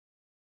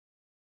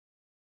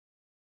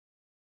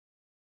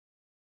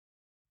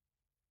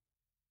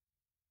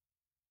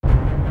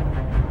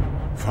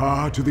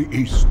Far to the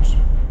east,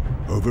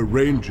 over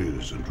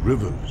ranges and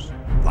rivers,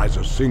 lies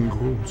a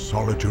single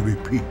solitary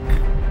peak.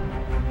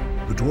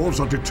 The dwarves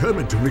are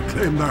determined to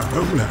reclaim their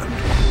homeland.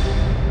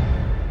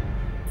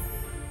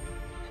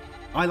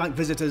 I like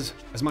visitors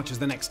as much as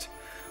the next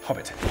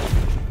Hobbit.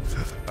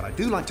 But I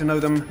do like to know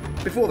them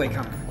before they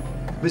come.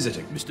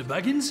 Visiting. Mr.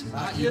 Baggins?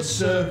 At your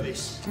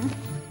service.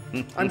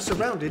 I'm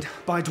surrounded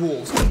by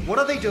dwarves. What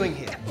are they doing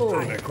here?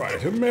 Oh, they're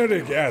quite a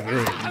merry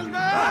gathering.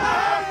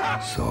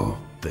 So,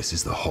 this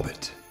is the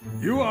Hobbit.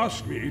 You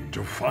asked me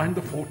to find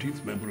the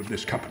 14th member of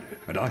this company,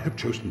 and I have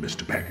chosen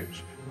Mr.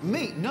 Baggins.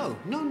 Me? No.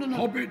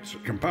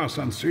 Hobbits can pass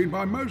unseen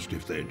by most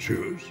if they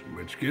choose,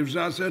 which gives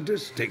us a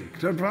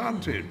distinct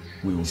advantage.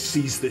 We will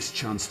seize this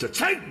chance to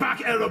take back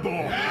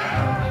Erebor!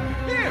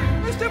 Here,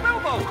 Mr.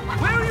 Bilbo!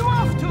 Where are you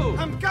off to?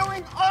 I'm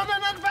going on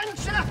an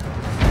adventure!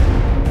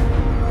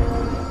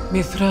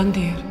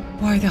 Mithrandir,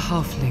 why the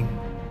halfling?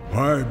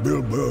 Why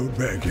Bilbo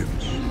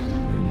Baggins?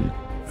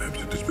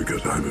 Perhaps it is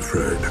because I'm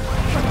afraid.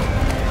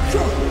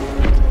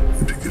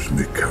 And it gives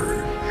me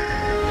courage.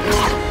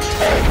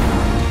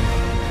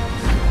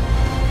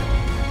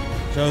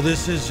 So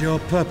this is your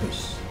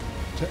purpose,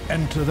 to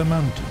enter the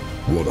mountain?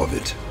 What of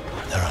it?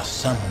 There are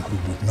some who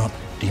would not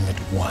deem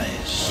it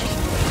wise.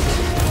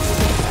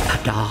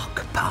 A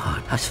dark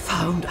part has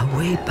found a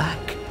way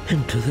back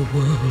into the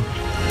world.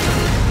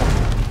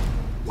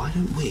 Why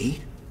don't we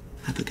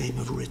have a game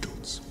of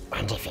riddles?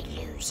 And if it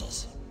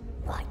loses,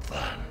 what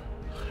then?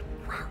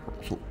 Well,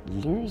 if it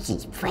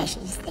loses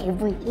precious, then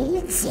we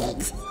eat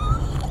it.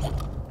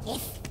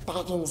 If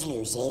Baggins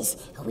loses,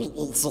 we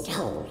eat it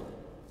whole.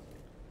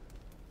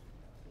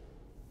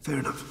 Fair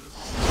enough.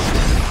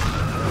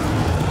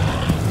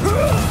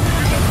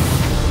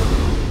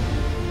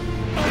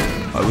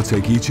 I will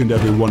take each and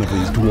every one of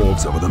these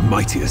dwarves over the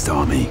mightiest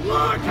army.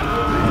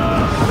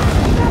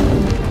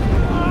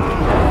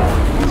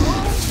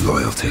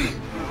 Loyalty,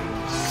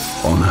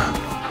 honor,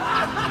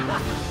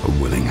 a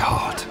willing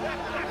heart.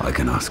 I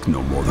can ask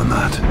no more than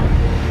that.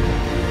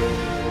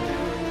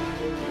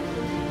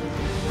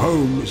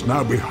 Home is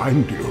now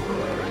behind you.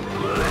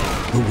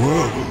 The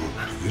world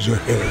is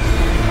ahead.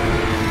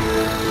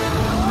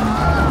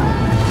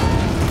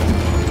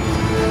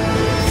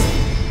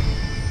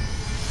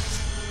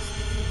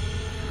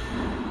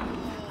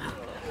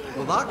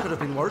 Well, that could have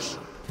been worse.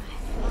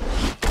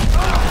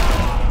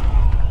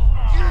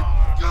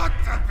 You've got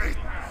to be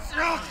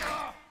joking!